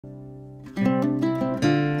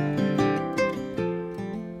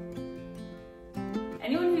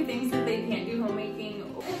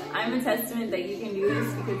a testament that you can do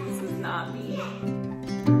this, because this was not me.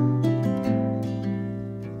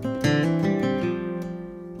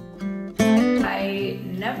 I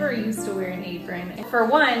never used to wear an apron. For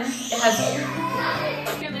one, it has...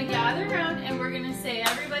 We're gonna gather around and we're gonna say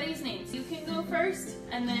everybody's names. You can go first,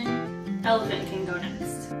 and then Elephant can go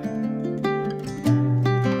next.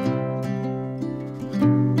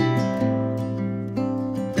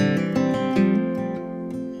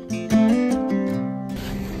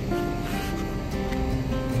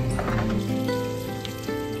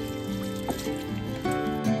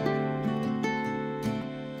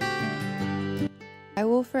 I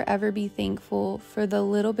will forever be thankful for the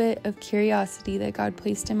little bit of curiosity that God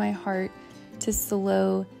placed in my heart to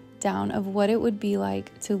slow down, of what it would be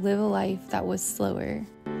like to live a life that was slower.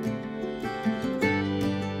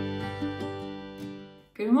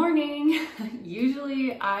 Good morning.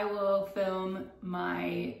 Usually I will film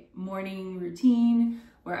my morning routine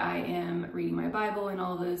where I am reading my Bible and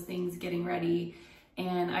all those things, getting ready.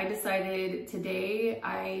 And I decided today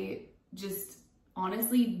I just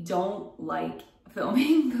honestly don't like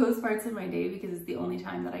filming those parts of my day, because it's the only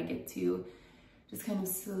time that I get to just kind of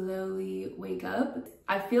slowly wake up.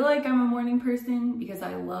 I feel like I'm a morning person because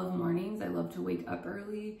I love mornings. I love to wake up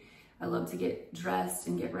early. I love to get dressed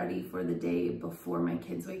and get ready for the day before my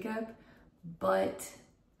kids wake up. But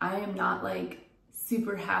I am not like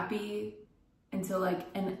super happy until like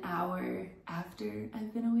an hour after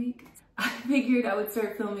I've been awake. I figured I would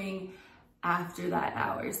start filming after that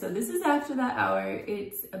hour. So this is after that hour.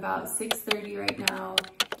 It's about 6:30 right now,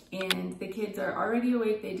 and the kids are already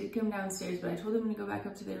awake. They did come downstairs, but I told them to go back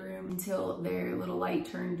up to their room until their little light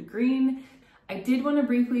turned green. I did want to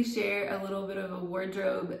briefly share a little bit of a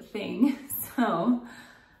wardrobe thing. So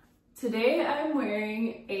today I'm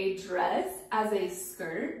wearing a dress as a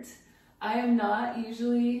skirt. I'm not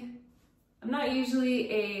usually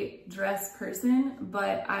a dress person,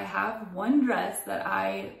 but I have one dress that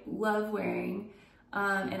I love wearing,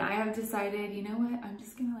 and I have decided, you know what, I'm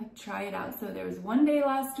just gonna like try it out. So there was one day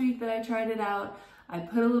last week that I tried it out. I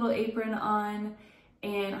put a little apron on,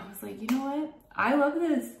 and I was like, you know what, I love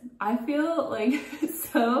this. I feel like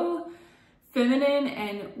so feminine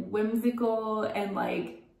and whimsical and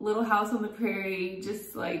like Little House on the Prairie,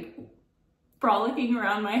 just like frolicking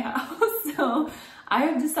around my house. So I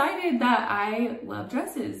have decided that I love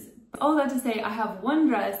dresses. All that to say, I have one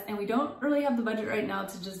dress and we don't really have the budget right now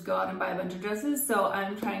to just go out and buy a bunch of dresses. So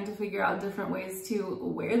I'm trying to figure out different ways to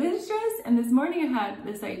wear this dress. And this morning I had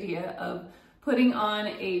this idea of putting on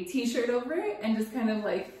a t-shirt over it and just kind of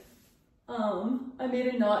like, I made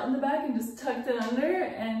a knot in the back and just tucked it under,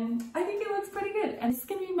 and I think it looks pretty good. And it's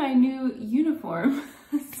gonna be my new uniform.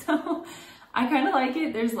 So I kind of like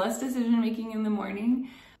it. There's less decision making in the morning.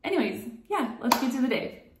 Anyways, yeah, let's get to the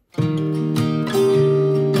day.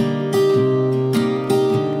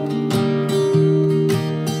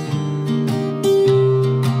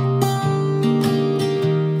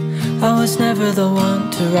 I was never the one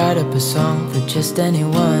to write up a song for just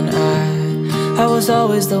anyone. I was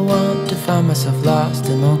always the one to find myself lost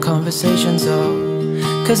in old conversations,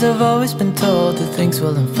 oh, 'cause I've always been told that things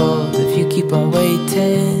will unfold if you keep on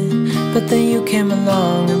waiting. But then you came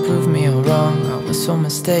along and proved me all wrong. I was so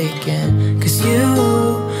mistaken, 'cause you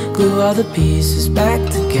glue all the pieces back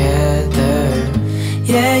together.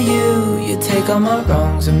 Yeah, you take all my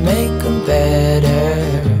wrongs and make them better.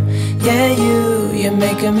 Yeah, you're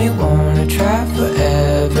making me wanna try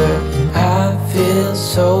forever. And I feel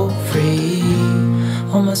so free,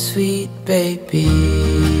 oh my sweet baby.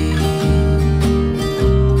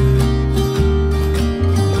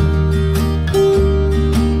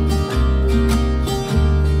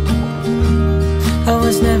 I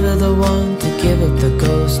was never the one to give up the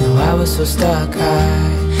ghost. No, I was so stuck.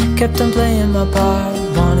 I kept on playing my part,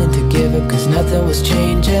 wanting to give up 'cause nothing was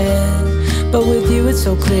changing. But with you it's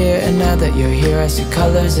so clear, and now that you're here I see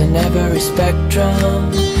colors in every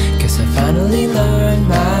spectrum. Guess I finally learned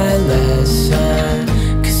my lesson.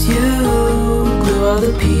 'Cause you glue all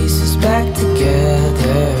the pieces back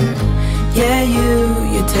together. Yeah,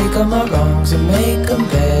 you take all my wrongs and make them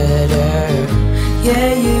better.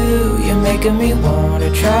 Yeah, you're making me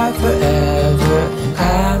wanna try forever. And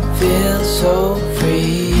I feel so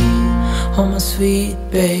free, oh my sweet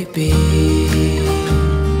baby.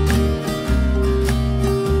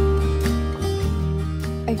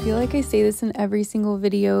 I feel like I say this in every single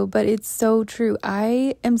video, but it's so true.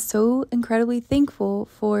 I am so incredibly thankful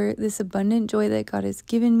for this abundant joy that God has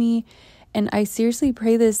given me, And I seriously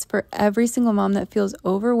pray this for every single mom that feels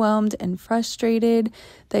overwhelmed and frustrated,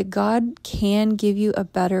 that God can give you a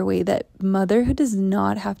better way, that motherhood does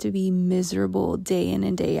not have to be miserable day in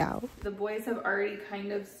and day out. The boys have already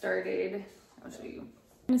kind of started, I'll show you.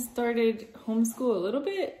 Started homeschool a little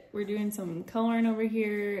bit. We're doing some coloring over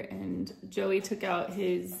here, and Joey took out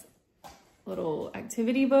his little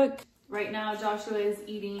activity book. Right now Joshua is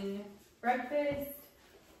eating breakfast.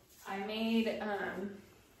 I made,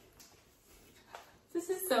 this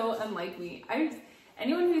is so unlike me.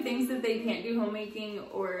 Anyone who thinks that they can't do homemaking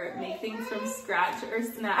or make things from scratch or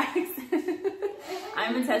snacks,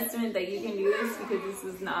 I'm a testament that you can do this, because this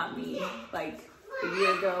was not me like a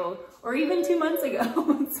year ago or even 2 months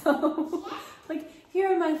ago. So like,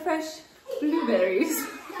 here are my fresh blueberries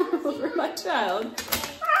for my child.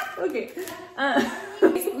 Okay,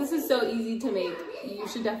 this is so easy to make. You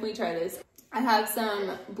should definitely try this. I have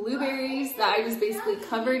some blueberries that I just basically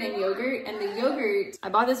covered in yogurt, and the yogurt, I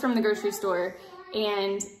bought this from the grocery store,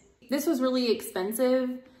 and this was really expensive.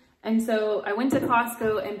 And so I went to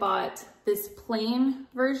Costco and bought this plain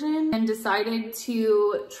version and decided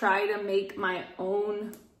to try to make my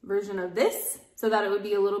own version of this so that it would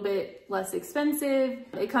be a little bit less expensive.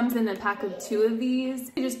 It comes in a pack of 2 of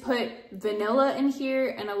these. I just put vanilla in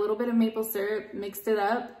here and a little bit of maple syrup, mixed it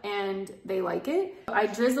up, and they like it. I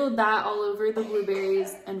drizzled that all over the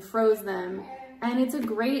blueberries and froze them, and it's a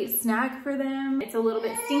great snack for them. It's a little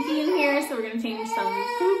bit stinky in here, so we're gonna change some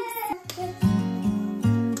poops.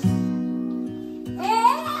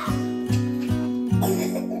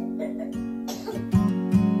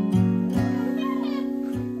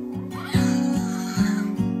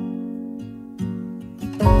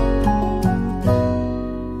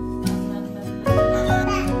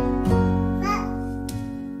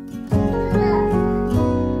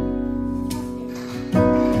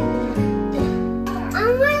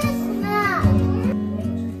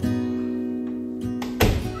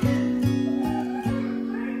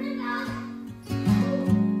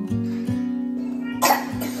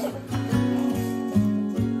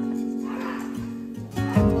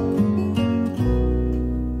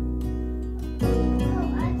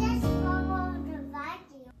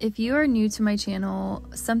 If you are new to my channel,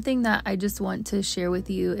 something that I just want to share with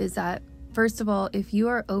you is that, first of all, if you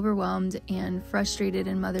are overwhelmed and frustrated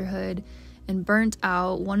in motherhood and burnt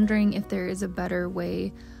out, wondering if there is a better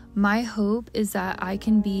way, my hope is that I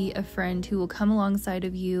can be a friend who will come alongside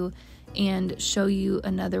of you and show you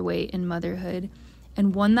another way in motherhood,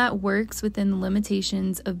 and one that works within the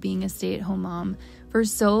limitations of being a stay-at-home mom. For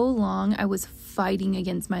so long, I was fighting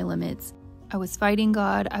against my limits. I was fighting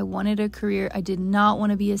God. I wanted a career. I did not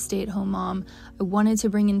want to be a stay-at-home mom. I wanted to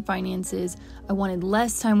bring in finances. I wanted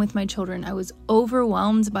less time with my children. I was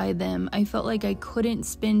overwhelmed by them. I felt like I couldn't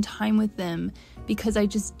spend time with them because I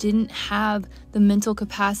just didn't have the mental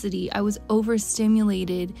capacity. I was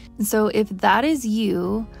overstimulated. And so if that is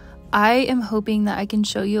you, I am hoping that I can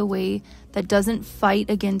show you a way that doesn't fight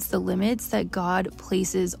against the limits that God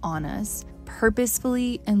places on us,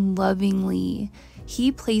 purposefully and lovingly.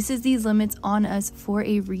 He places these limits on us for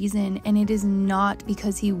a reason, and it is not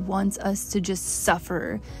because he wants us to just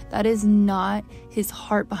suffer. That is not his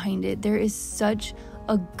heart behind it. There is such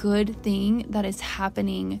a good thing that is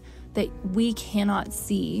happening that we cannot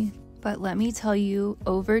see. But let me tell you,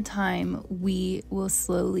 over time, we will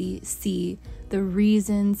slowly see the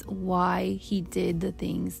reasons why he did the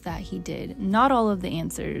things that he did. Not all of the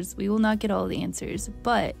answers. We will not get all the answers,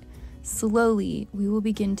 but slowly we will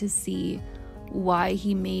begin to see why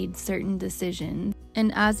he made certain decisions.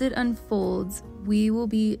 And as it unfolds, we will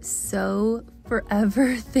be so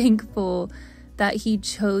forever thankful that he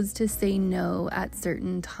chose to say no at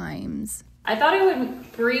certain times. I thought I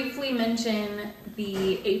would briefly mention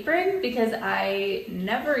the apron because I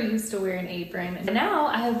never used to wear an apron. And now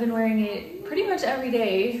I have been wearing it pretty much every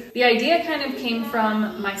day. The idea kind of came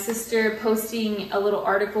from my sister posting a little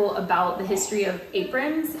article about the history of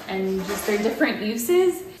aprons and just their different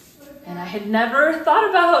uses. And I had never thought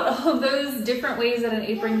about all of those different ways that an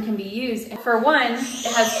apron can be used. And for one, it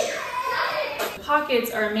has pockets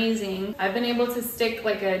are amazing. I've been able to stick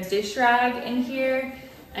like a dish rag in here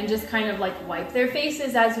and just kind of like wipe their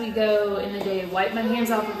faces as we go in the day, wipe my hands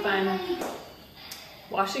off if I'm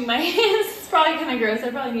washing my hands. It's probably kind of gross. I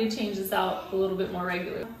probably need to change this out a little bit more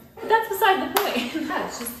regularly. But that's beside the point. Yeah,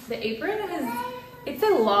 it's just the apron it's a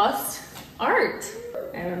lost art.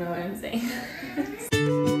 I don't know what I'm saying.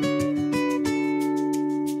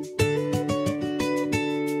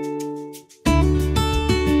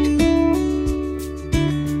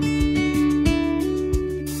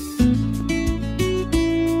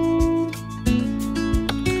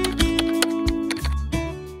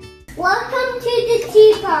 Welcome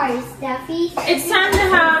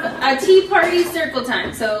tea party circle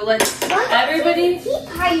time. So let's everybody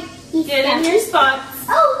get in your spots.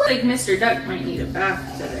 Oh, like Mr. Duck might need a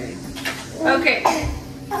bath today. Okay.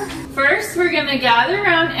 First, we're gonna gather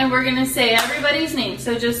around and we're gonna say everybody's name.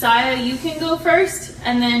 So Josiah, you can go first,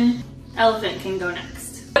 and then Elephant can go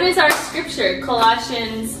next. What is our scripture?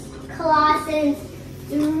 Colossians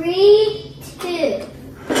 3:2.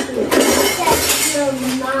 Set your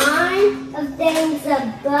mind of things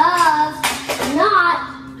above, not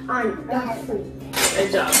on earthly.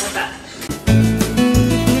 Good job with that.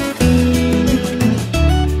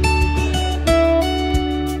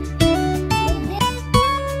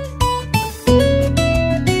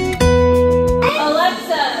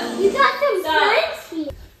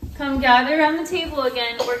 Come gather around the table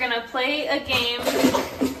again. We're gonna play a game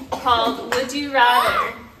called Would You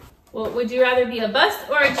Rather. Well, would you rather be a bus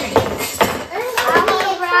or a train?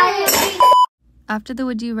 After the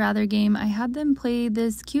Would You Rather game, I had them play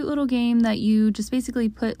this cute little game that you just basically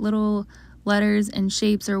put little letters and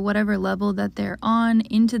shapes or whatever level that they're on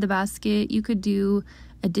into the basket. You could do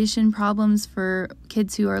addition problems for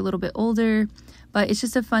kids who are a little bit older. But it's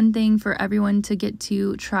just a fun thing for everyone to get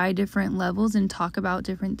to try different levels and talk about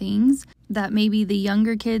different things that maybe the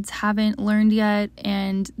younger kids haven't learned yet,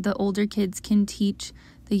 and the older kids can teach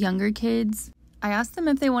the younger kids. I asked them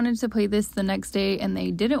if they wanted to play this the next day, and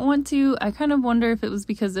they didn't want to. I kind of wonder if it was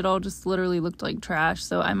because it all just literally looked like trash,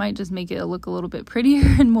 so I might just make it look a little bit prettier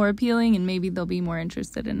and more appealing, and maybe they'll be more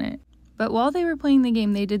interested in it. But while they were playing the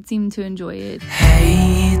game, they did seem to enjoy it.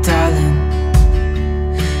 Hey, darling,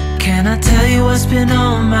 can I tell you what's been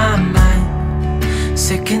on my mind?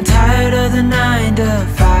 Sick and tired of the 9 to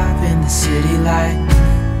 5 in the city life.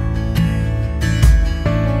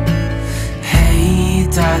 Hey,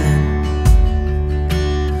 darling,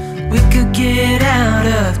 we could get out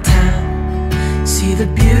of town, see the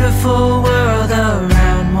beautiful world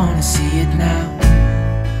around, wanna see it now.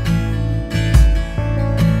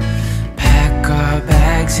 Pack our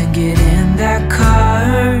bags and get in that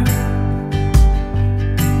car,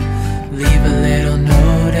 leave a little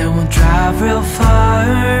note and we'll drive real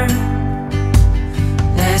far.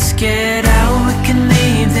 Let's get out, we can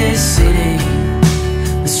leave this city.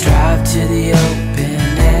 Let's drive to the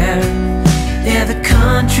open air. Yeah, the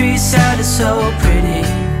countryside is so pretty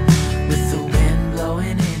with the wind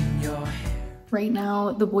blowing in your hair. Right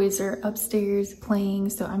now, the boys are upstairs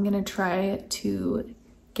playing, so I'm gonna try to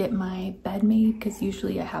get my bed made because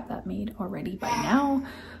usually I have that made already by now.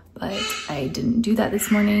 But I didn't do that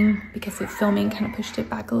this morning because of filming, kind of pushed it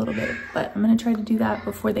back a little bit. But I'm gonna try to do that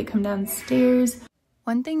before they come downstairs.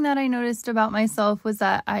 One thing that I noticed about myself was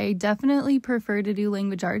that I definitely prefer to do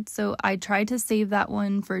language arts. So I try to save that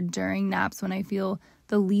one for during naps when I feel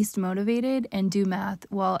the least motivated, and do math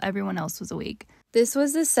while everyone else was awake. This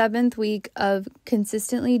was the 7th week of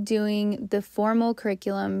consistently doing the formal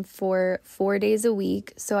curriculum for 4 days a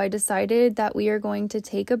week. So I decided that we are going to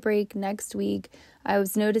take a break next week. I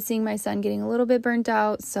was noticing my son getting a little bit burnt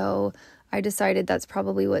out, so I decided that's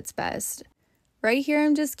probably what's best. Right here,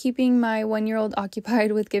 I'm just keeping my 1-year-old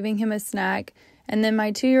occupied with giving him a snack. And then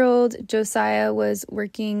my 2-year-old, Josiah, was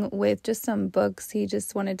working with just some books he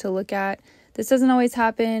just wanted to look at. This doesn't always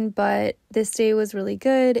happen, but this day was really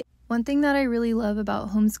good. One thing that I really love about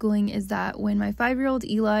homeschooling is that when my 5-year-old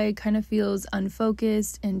Eli kind of feels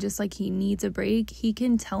unfocused and just like he needs a break, he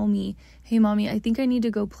can tell me, hey, mommy, I think I need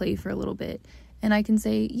to go play for a little bit. And I can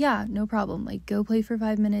say, yeah, no problem. Like, go play for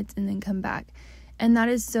 5 minutes and then come back. And that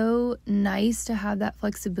is so nice to have that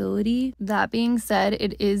flexibility. That being said,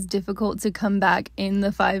 it is difficult to come back in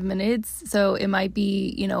the 5 minutes. So it might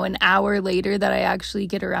be, an hour later that I actually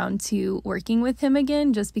get around to working with him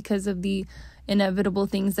again, just because of the inevitable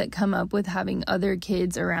things that come up with having other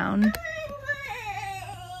kids around.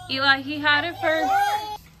 Eli, he had it first.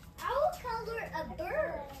 I will color a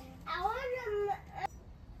bird. I want him.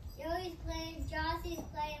 Joey's playing, Jossie's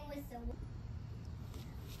playing with the.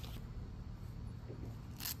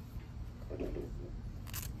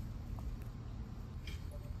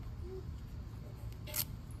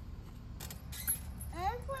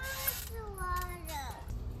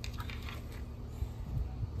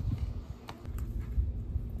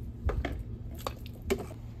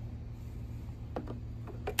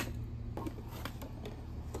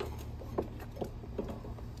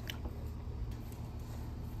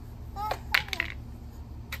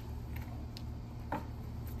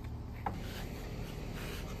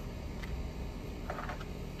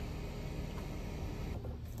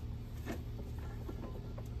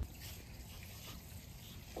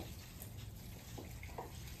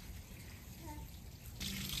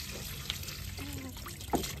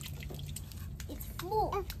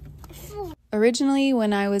 Originally,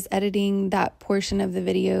 when I was editing that portion of the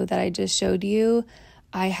video that I just showed you,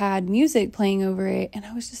 I had music playing over it, and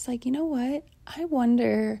I was just like, you know what? I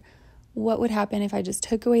wonder what would happen if I just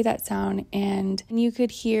took away that sound and you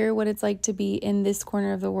could hear what it's like to be in this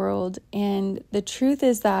corner of the world. And the truth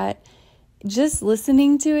is that just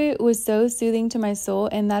listening to it was so soothing to my soul,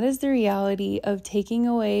 and that is the reality of taking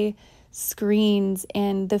away screens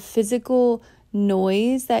and the physical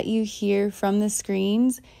noise that you hear from the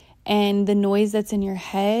screens and the noise that's in your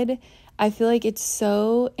head. I feel like it's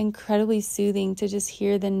so incredibly soothing to just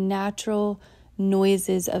hear the natural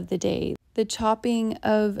noises of the day. The chopping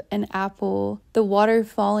of an apple, the water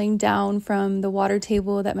falling down from the water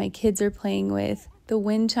table that my kids are playing with, the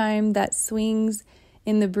wind chime that swings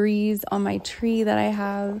in the breeze on my tree that I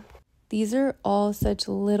have. These are all such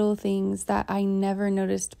little things that I never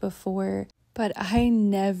noticed before, but I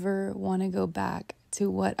never want to go back to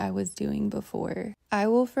what I was doing before. I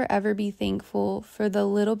will forever be thankful for the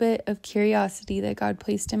little bit of curiosity that God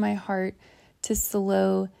placed in my heart to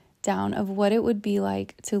slow down of what it would be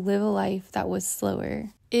like to live a life that was slower.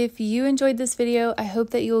 If you enjoyed this video, I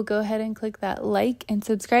hope that you will go ahead and click that like and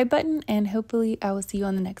subscribe button, and hopefully I will see you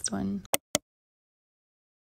on the next one.